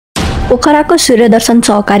पोखराको सूर्यदर्शन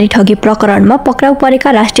सहकारी ठगी प्रकरणमा पक्राउ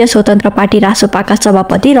परेका राष्ट्रिय स्वतन्त्र पार्टी रासोपाका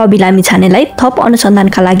सभापति रवि लामिछानेलाई थप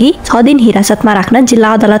अनुसन्धानका लागि 6 दिन हिरासतमा राख्न जिल्ला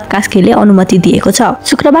अदालत कास्कीले अनुमति दिएको छ।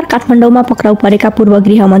 शुक्रबार काठमाडौँमा पक्राउ परेका पूर्व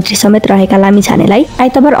गृहमन्त्री समेत रहेका लामिछानेलाई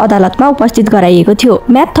आइतबार अदालतमा उपस्थित गराइएको थियो।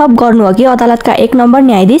 म्याद थप गर्नुअघि अदालतका 1 नम्बर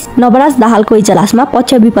न्यायाधीश नवराज दाहालको इजलासमा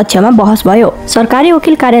पक्ष विपक्षमा बहस भयो। सरकारी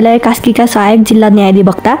वकिल कार्यालय कास्कीका सहायक जिल्ला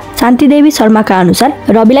न्यायाधिवक्ता शान्तिदेवी शर्माका अनुसार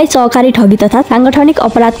रविलाई सहकारी ठगी तथा सांगठनिक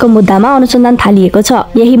अपराधको मुद्दामा अनुसन्धान थालिएको छ।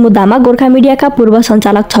 यही मुद्दामा गोर्खा मिडियाका पूर्व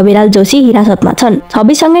सञ्चालक छविलाल जोशी हिरासतमा छन्।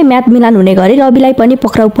 छविसँगै म्याद मिलान हुने गरी रविलाई पनि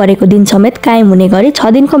पक्राउ परेको दिन समेत कायम हुने गरी 6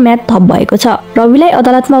 दिनको म्याद थप भएको छ। रविलाई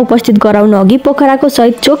अदालतमा उपस्थित गराउन अघि पोखराको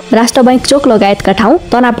शहीद चोक, राष्ट्र बैंक चोक लगायतका ठाउँ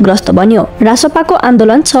तनावग्रस्त बन्यो। रासोपाको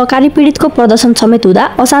आन्दोलन सहकारी पीडितको प्रदर्शन समेत हुँदा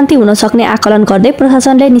अशान्ति हुन सक्ने आकलन गर्दै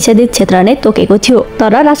प्रशासनले निषेधित क्षेत्र नै तोकेको थियो।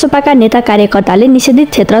 तर रासोपाका नेता कार्यकर्ताले निषेधित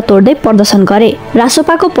क्षेत्र तोड्दै प्रदर्शन गरे।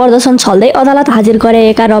 रासोपाको प्रदर्शन छल्दै अदालत हाजिर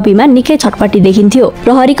गराएका रविमा निकै छटपटी देखिन्थ्यो।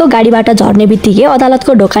 प्रहरीको गाडीबाट झर्ने बित्तिकै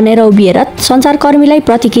अदालतको ढोकानेर उभिएर सञ्चारकर्मीलाई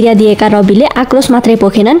प्रतिक्रिया दिएका रविले आक्रोश मात्रै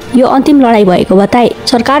पोखेनन्, यो अन्तिम लडाई भएको बताए।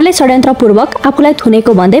 सरकारले षड्यन्त्रपूर्वक आफूलाई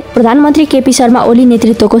थुनेको भन्दै प्रधानमन्त्री केपी शर्मा ओली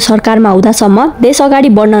नेतृत्वको सरकारमा हुँदासम्म देश अगाडि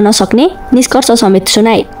बढ्न नसक्ने निष्कर्ष समेत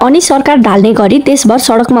सुनाए। अनि सरकार ढाल्ने गरी देशभर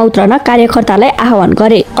सडकमा उत्रन कार्यकर्तालाई आह्वान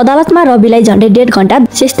गरे। अदालतमा रविलाई झण्डै 1.5 घण्टा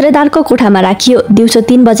सेस्त्रेदारको कोठामा राखियो। दिउँसो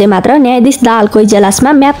 3 बजे मात्र न्यायाधीश दाहालको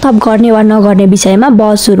इजलासमा म्याद थप गर्ने वा नगर्ने विषयमा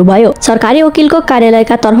बहस सुरु भयो। सरकारी वकिलको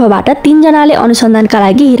कार्यालयका तर्फबाट 3 जनाले अनुसन्धानका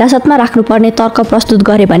लागि हिरासतमा राख्नुपर्ने तर्क प्रस्तुत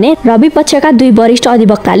गरे भने रवि पक्षका 2 वरिष्ठ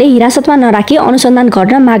अधिवक्ताले हिरासतमा नराखी अनुसन्धान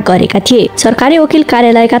गर्न माग गरेका थिए। सरकारी वकिल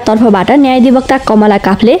कार्यालयका तर्फबाट न्यायाधिवक्ता कमला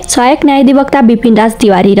काफले, सहायक न्यायाधिवक्ता विपिन राज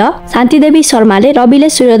तिवारी र शान्तिदेवी शर्माले रविले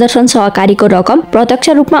सूर्यदर्शन सहकारीको रकम प्रत्यक्ष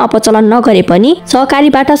रूपमा अपचलन नगरे पनि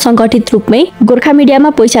सहकारीबाट संगठित रूपमै गोर्खा मिडियामा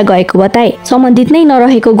पैसा गएको बताए। सम्बन्धित नै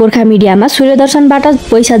नरहेको गोर्खा मिडियामा सूर्यदर्शनबाट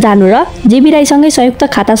पैसा जानु र जीवी राईसँगै संयुक्त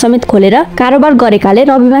खाता समेत खोलेर कारोबार गरेकाले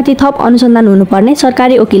रविमाथि थप अनुसन्धान हुनुपर्ने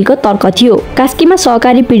सरकारी वकिलको तर्क थियो। कास्कीमा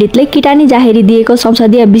सहकारी पीडितले किटानी जाहेरी दिएको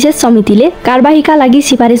संसदीय विशेष समितिले कारबाहीका लागि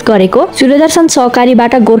सिफारिस गरेको सूर्यदर्शन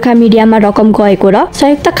सहकारीबाट गोर्खा मिडियामा रकम गएको र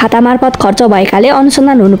संयुक्त खाता मार्फत खर्च भएकाले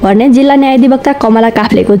अनुसन्धान हुनुपर्ने जिल्ला न्यायाधिवक्ता कमला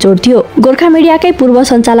काफलेको जोड थियो। गोर्खा मिडियाकै पूर्व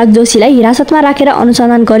सञ्चालक जोशीलाई हिरासतमा राखेर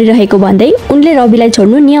अनुसन्धान गरिरहेको भन्दै उनले रविलाई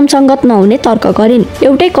छोड्नु नियमसङ्गत नहुने तर्क गरिन्।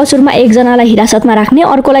 एउटै कसुरमा 1 जनालाई हिरासतमा राख्ने,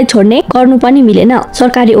 अर्कोलाई छोड्ने गर्नु पनि मिलेन,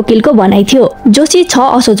 सरकारी वकिलको भनाइ थियो। जोशी 6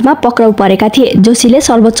 असोजमा पक्राउ परेका थिए। जोशीले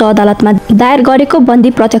सर्वोच्च अदालतमा दायर गरेको बन्दी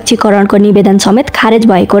प्रत्यक्षीकरणको निवेदन समेत खारेज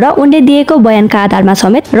भएको र उनले दिएको बयानका आधारमा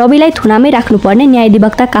समेत रविलाई थुनामै राख्नुपर्ने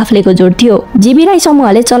न्यायाधिवक्ता काफलेको जोड थियो। जीवी राई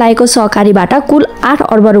समूहले चलाएको सहकारीबाट कुल 8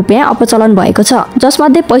 अर्ब रुपियाँ अपचलन भएको छ,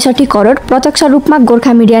 जसमध्ये 65 करोड प्रत्यक्ष रूपमा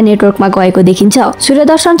गोर्खा मिडिया नेटवर्कमा गएको देखिन्छ।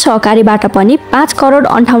 सूर्यदर्शन सहकारीबाट पनि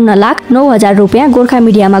 5,58,09,000 रुपियाँ गोर्खा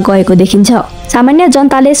मिडियामा गएको देखिन्छ। सामान्य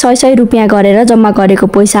जनताले 100 रुपियाँ गरेर जम्मा गरेको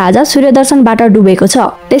पैसा आज सूर्यदर्शनबाट डुबेको छ।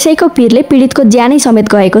 त्यसैको पिरले पीडितको ज्यानै समेत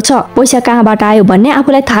गएको छ। पैसा कहाँबाट आयो भन्ने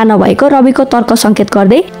आफूलाई थाहा नभएको रविको तर्क संकेत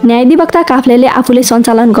गर्दै न्यायाधिवक्ता काफलेले आफूले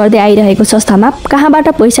सञ्चालन गर्दै आइरहेको संस्थामा कहाँबाट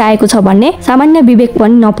पैसा आएको छ भन्ने सामान्य विवेक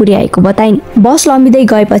पनि नपुर्याएको बताइन्। बस लम्बिँदै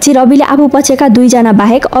गएपछि रविले आफू पक्षका 2 जना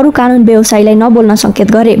बाहेक अरू कानुन व्यवसायीलाई नबोल्न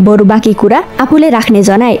संकेत गरे। बरु बाँकी कुरा आफूले राख्ने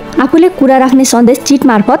जनाए। आफूले कुरा राख्ने सन्देश चिट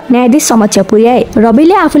मार्फत न्यायाधीश समक्ष पुर्याए।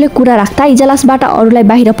 रविले आफूले कुरा राख्दा इजलासबाट अरूलाई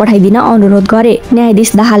बाहिर पठाइदिन अनुरोध गरे।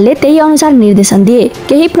 न्यायाधीश दाहालले त्यही अनुसार निर्देशन दिए।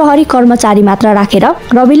 केही प्रहरी कर्मचारी मात्र राखेर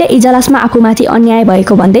रविले इजलासमा आफूमाथि अन्याय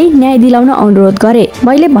भएको भन्दै न्याय दिलाउन अनुरोध गरे।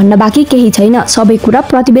 मैले भन्न बाँकी केही छैन, सबै कुरा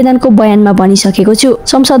प्रतिवेदनको बयानमा भनिसकेको छु,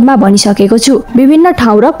 संसदमा भनिसकेको छु, विभिन्न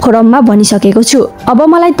ठाउँ र फोरममा भनिसकेको छु। अब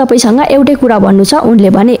मलाई तपाईसँग एउटै कुरा भन्नु छ, उनले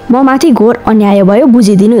भने। म माथि घोर अन्याय भयो,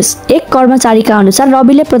 बुझिदिनुस्। एक कर्मचारीका अनुसार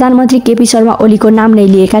रविले प्रधानमन्त्री केपी शर्मा ओलीको नाम नै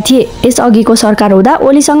लिएका थिए। यस अघिको सरकार हुँदा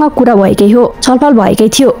ओलीसँग कुरा भएकै हो, छलफल भएकै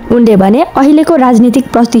थियो। उनले भने अहिलेको राजनीतिक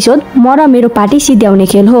प्रतिशोध म र मेरो पार्टी सिध्याउने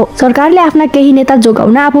खेल हो। सरकारले आफ्ना केही नेता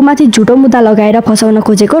जोगाउन आफूमाथि झुटो मुद्दा लगाएर फसाउन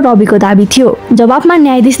खोजेको रविको दाबी थियो। जवाफमा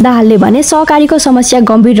न्यायाधीश दाहालले भने सहकारीको समस्या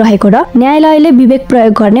गम्भीर रहेको र न्यायालयले विवेक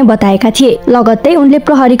प्रयोग गर्ने बताएका थिए। लगत्तै उनले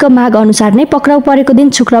प्रहरीको माग अनुसार नै पक्राउ परेको दिन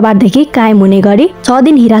शुक्रबारदेखि कायम हुने गरी 6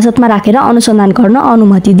 दिन हिरासतमा राखेर अनुसन्धान गर्न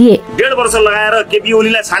अनुमति दिए। 1.5 वर्ष लगाएर केपी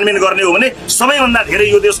ओलीलाई छानबिन गर्ने हो भने सबैभन्दा धेरै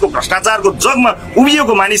यो देशको भ्रष्टाचारको जगमा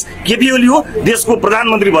उभिएको मानिस केपी ओली हो। देशको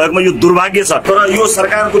प्रधानमन्त्री भएकोमा यो दुर्भाग्य छ। तर यो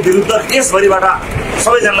सरकारको विरुद्ध देशभरिबाट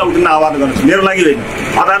सबैजनालाई उठ्न आह्वान गर्छु। मेरो लागि होइन,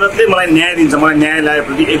 अदालतले मलाई न्याय दिन्छ। मलाई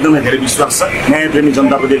न्यायालयप्रति एकदमै धेरै विश्वास छ, न्यायप्रेमी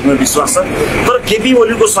जनताप्रति एकदमै विश्वास छ। तर केपी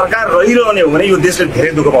ओलीको सरकार रहिरहने हो भने यो देशले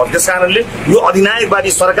धेरै दुःख पाउँछ। त्यसकारणले यो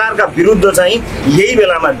अधिनायकवादी सरकारका विरुद्ध चाहिँ यही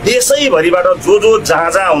बेलामा देशैभरिबाट जो जहाँ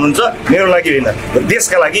हुनुहुन्छ, मेरो लागि होइन,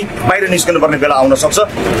 देशका लागि बाहिर निस्कनुपर्ने बेला आउन सक्छ।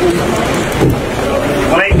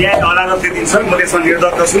 मलाई न्याय अदालतले दिन्छ, म त्यसमा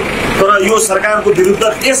निर्धक्क छु। तर यो सरकारको विरुद्ध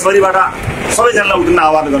देशभरिबाट सबैजनालाई उठ्न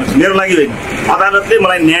आह्वान गर्छु। मेरो लागि होइन, अदालतले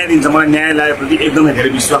मलाई न्याय दिन्छ। मलाई न्यायालयप्रति एकदमै धेरै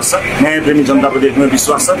विश्वास छ, न्यायप्रेमी जनताप्रति एकदमै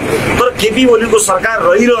विश्वास छ। तर केपी ओलीको सरकार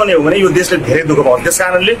रहिरहने हो भने यो देशले धेरै दुःख पाउँछ। त्यस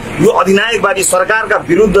कारणले यो अधिनायकवादी सरकारका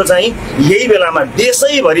विरुद्ध चाहिँ यही बेलामा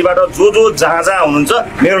देशैभरिबाट जो जहाँ हुनुहुन्छ,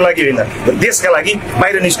 मेरो लागि होइन, देशका लागि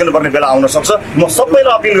बाहिर निस्कनुपर्ने बेला आउन सक्छ। म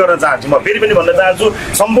सबैलाई अपिल गर्न चाहन्छु, म फेरि पनि भन्न चाहन्छु,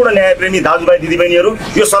 सम्पूर्ण न्यायप्रेमी दाजुभाइ दिदीबहिनीहरू,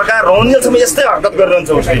 यो सरकार रहन्जेलसम्म यस्तै हरकत गरिरहन्छ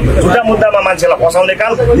उसले। झुटा मुद्दामा मान्छेलाई फसाउने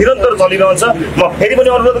काम निरन्तर चलिरहन्छ। म फेरि पनि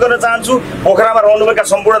अनुरोध गर्न चाहन्छु, पोखरामा रहनुभएका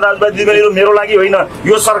सम्पूर्ण दाजुभाइ दिदीबहिनीहरू, मेरो लागि होइन,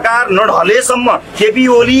 यो सरकार नढलेसम्म, केपी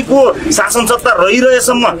ओलीको शासन सत्ता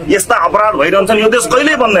रहिरहेसम्म यस्ता अपराध भइरहन्छन्। यो देश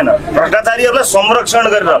कहिल्यै बन्दैन। भ्रष्टाचारीहरूलाई संरक्षण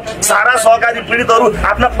गरेर सारा सहकारी पीडितहरू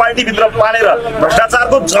आफ्ना पार्टीभित्र पालेर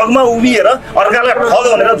भ्रष्टाचारको जगमा उभिएर अर्कालाई ठग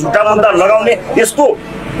भनेर झुटा मुद्दा लगाउने यस्तो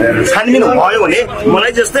छानबिन भयो भने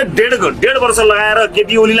मलाई जस्तै डेढ वर्ष लगाएर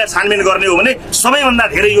केपी ओलीलाई छानबिन गर्ने हो भने सबैभन्दा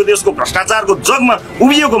धेरै यो देशको भ्रष्टाचारको जगमा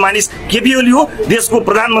उभिएको मानिस केपी ओली हो। देशको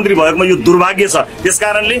प्रधानमन्त्री भएकोमा यो दुर्भाग्य छ।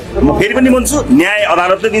 त्यसकारणले म फेरि पनि भन्छु, न्याय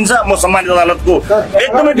अदालतले दिन्छ। म सम्मानित अदालतको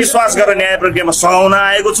एकदमै विश्वास गरेर न्याय प्रक्रियामा सघाउन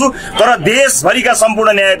आएको छु। तर देशभरिका सम्पूर्ण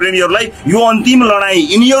न्यायप्रेमीहरूलाई यो अन्तिम लडाईँ,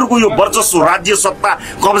 यिनीहरूको यो वर्चस्व, राज्य सत्ता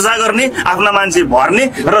कब्जा गर्ने, आफ्ना मान्छे भर्ने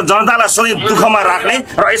र जनतालाई सधैँ दुःखमा राख्ने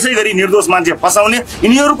र यसै गरी निर्दोष मान्छे फसाउने,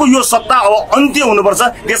 यिनीहरूको यो सत्ता अब अन्त्य हुनुपर्छ।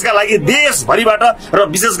 त्यसका लागि देशभरिबाट र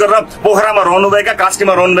विशेष गरेर पोखरामा रहनुभएका,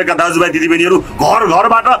 कास्कीमा रहनुभएका दाजुभाइ दिदीबहिनीहरू घर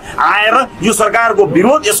घरबाट आएर यो सरकारको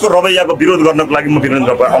विरोध, यसको रवैयाको विरोध गर्नको लागि म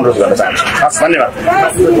वीरेन्द्र अनुरोध गर्न चाहन्छु। हस्, धन्यवाद।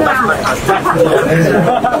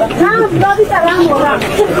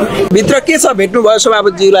 भित्र के छ भेट्नुभयो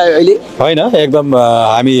सभापतिज्यूलाई अहिले? होइन, एकदम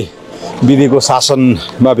हामी विधिको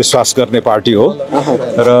शासनमा विश्वास गर्ने पार्टी हो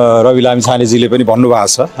र रवि लामिछानेजीले पनि भन्नुभएको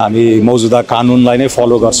छ, हामी मौजुदा कानुनलाई नै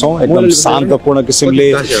फलो गर्छौँ। एकदम शान्तपूर्ण किसिमले,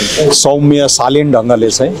 सौम्य शालीन ढङ्गले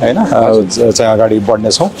चाहिँ होइन चाहिँ अगाडि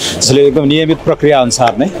बढ्नेछौँ। त्यसले एकदम नियमित प्रक्रिया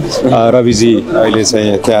अनुसार नै रविजी अहिले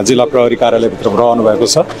चाहिँ त्यहाँ जिल्ला प्रहरी कार्यालयभित्र रहनु भएको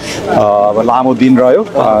छ। अब लामो दिन रह्यो,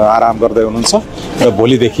 आराम गर्दै हुनुहुन्छ र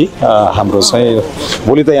भोलिदेखि हाम्रो चाहिँ,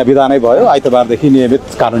 भोलि त यहाँ बिदा नै भयो, आइतबारदेखि नियमित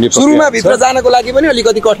कानुनी सुरुमा भित्र जानको लागि पनि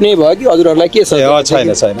अलिकति कठिनाइ भयो कि हजुरहरूलाई? के छ?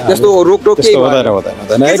 छैन त्यस्तो रोकटोक केही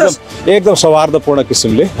हुँदैन। एकदम सौहार्दपूर्ण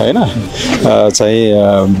किसिमले होइन चाहिँ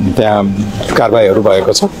त्यहाँ कारबाहीहरू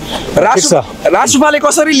भएको छ। राष्ट्रपाले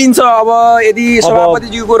कसरी लिन्छ अब यदि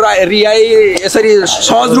सभापतिज्यूको रिहाई यसरी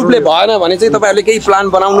सहज रूपले भएन भने चाहिँ तपाईँहरूले केही प्लान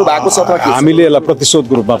बनाउनु भएको छ? हामीले यसलाई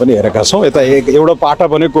प्रतिशोधको रूपमा पनि हेरेका छौँ। यता एउटा पाटा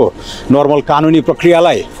बनेको नर्मल कानुनी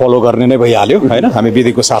प्रक्रियालाई फलो गर्ने नै भइहाल्यो होइन। हामी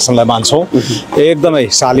विधिको शासनलाई मान्छौँ, एकदमै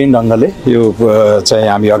शालीन ढङ्गले यो चाहिँ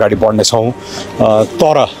हामी अगाडि बढ्नेछौँ।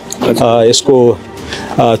 तर यसको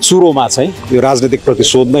चुरोमा चाहिँ यो राजनीतिक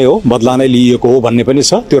प्रतिशोध नै हो, बदला नै लिएको हो भन्ने पनि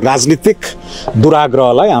छ। त्यो राजनीतिक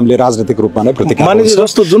दुराग्रहलाई हामीले राजनीतिक रूपमा नै प्रतिक्रिया।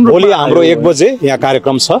 भोलि हाम्रो 1 बजे यहाँ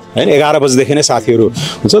कार्यक्रम छ होइन, 11 बजेदेखि नै साथीहरू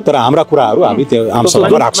हुन्छ, तर हाम्रा कुराहरू हामी त्यो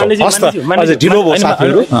आमसभामा राख्छौँ।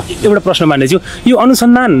 एउटा प्रश्न मान्नेज्यू, यो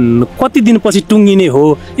अनुसन्धान कति दिनपछि टुङ्गिने हो,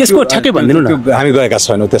 यसको ठ्याक्कै भनिदिनु न। हामी गएका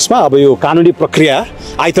छैनौँ त्यसमा। अब यो कानुनी प्रक्रिया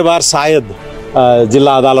आइतबार सायद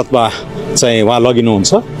जिल्ला अदालतमा चाहिँ उहाँ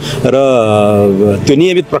लगिनुहुन्छ र त्यो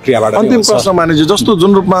नियमित प्रक्रियाबाट। अन्तिम प्रश्न मानिज्यू, जस्तो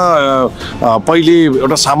जुन रूपमा पहिले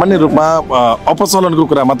एउटा सामान्य रूपमा अपचलनको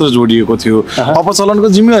कुरा मात्र जोडिएको थियो, अपचलनको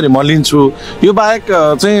जिम्मेवारी म लिन्छु, यो बाहेक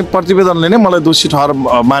चाहिँ प्रतिवेदनले नै मलाई दोषी ठहर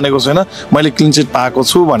मानेको छैन, मैले क्लिन चिट पाएको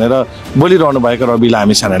छु भनेर बोलिरहनु भएको रवि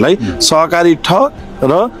लामिछानेलाई सहकारी ठग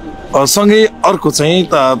र सँगै अर्को चाहिँ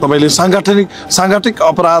तपाईँले साङ्गठनिक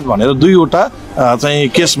अपराध भनेर 2वटा चाहिँ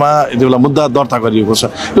केसमा यति बेला मुद्दा दर्ता गरिएको छ।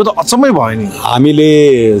 यो त अचम्मै भयो नि। हामीले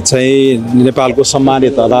चाहिँ नेपालको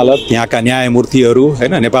सम्मानित अदालत, यहाँका न्यायमूर्तिहरू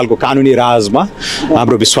होइन, नेपालको कानुनी राजमा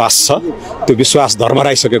हाम्रो विश्वास छ। त्यो विश्वास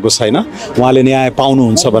धर्मराइसकेको छैन। उहाँले न्याय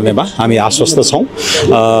पाउनुहुन्छ भन्नेमा हामी आश्वस्त छौँ।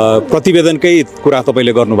 प्रतिवेदनकै कुरा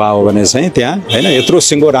तपाईँले गर्नुभयो भने चाहिँ त्यहाँ होइन यत्रो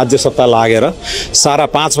सिङ्गो राज्य सत्ता लागेर सारा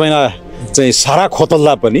 5 महिना चाहिँ सारा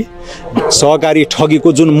खोतल्दा पनि सहकारी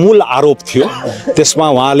ठगीको जुन मूल आरोप थियो त्यसमा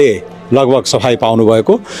उहाँले लगभग सफाई पाउनु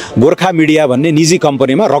भएको। गोर्खा मिडिया भन्ने निजी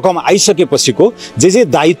कम्पनीमा रकम आइसकेपछिको जे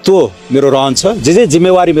दायित्व मेरो रहन्छ, जे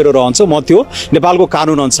जिम्मेवारी मेरो रहन्छ, म त्यो नेपालको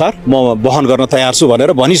कानुन अनुसार म वहन गर्न तयार छु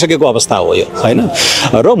भनेर भनिसकेको अवस्था हो यो होइन।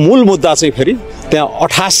 र मूल मुद्दा चाहिँ फेरि त्यहाँ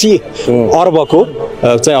 88 अर्बको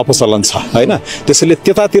चाहिँ अपचलन छ होइन। त्यसैले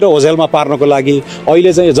त्यतातिर ओझेलमा पार्नको लागि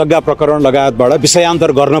अहिले चाहिँ जग्गा प्रकरण लगायतबाट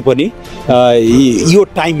विषयान्तर गर्न पनि यो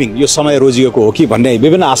टाइमिङ, यो समय रोजिएको हो कि भन्ने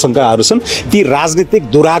विभिन्न आशंकाहरू छन्। ती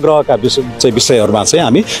राजनीतिक दुराग्रहका विषयहरूमा चाहिँ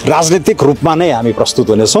हामी राजनीतिक रूपमा नै हामी प्रस्तुत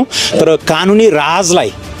हुनेछौँ। तर कानुनी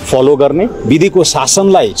राजलाई फलो गर्ने, विधिको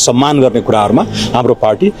शासनलाई सम्मान गर्ने कुराहरूमा हाम्रो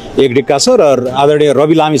पार्टी एकडिक्का छ र आदरणीय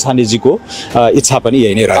रवि लामिछानेजीको इच्छा पनि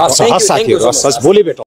यही नै रहेको छ। हस् साथीहरू, हस् भोलि भेटौँ।